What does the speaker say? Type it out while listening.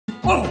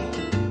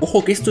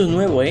Ojo que esto es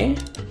nuevo, ¿eh?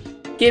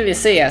 ¿Qué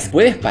deseas?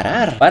 Puedes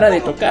parar. Para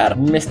de tocar.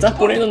 Me estás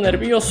poniendo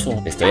nervioso.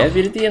 Te estoy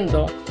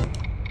advirtiendo.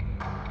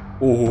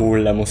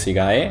 La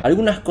música, ¿eh?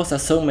 Algunas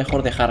cosas son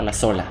mejor dejarlas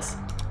solas.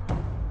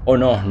 Oh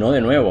no, no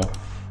de nuevo.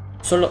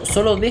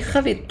 Solo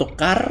deja de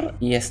tocar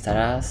y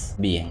estarás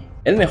bien.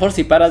 Es mejor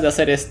si paras de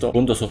hacer esto.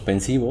 Puntos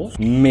suspensivos.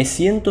 Me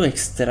siento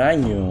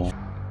extraño.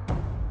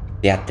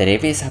 ¿Te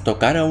atreves a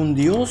tocar a un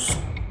dios?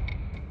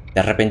 Te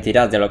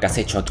arrepentirás de lo que has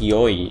hecho aquí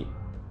hoy.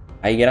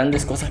 Hay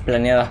grandes cosas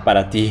planeadas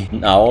para ti.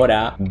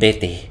 Ahora,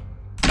 vete.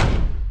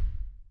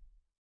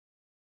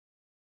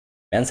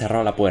 Me han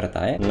cerrado la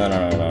puerta, ¿eh?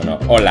 No.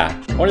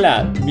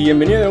 Hola,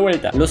 bienvenido de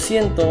vuelta. Lo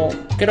siento,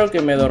 creo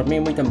que me dormí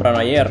muy temprano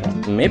ayer.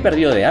 ¿Me he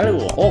perdido de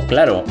algo? Oh,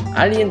 claro,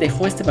 alguien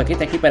dejó este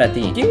paquete aquí para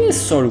ti. ¿Quién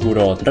es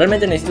Zolguroth?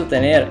 Realmente necesito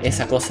tener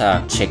esa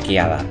cosa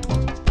chequeada.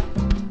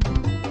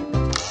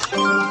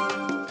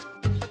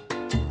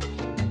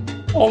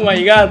 Oh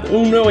my god,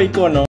 un nuevo icono.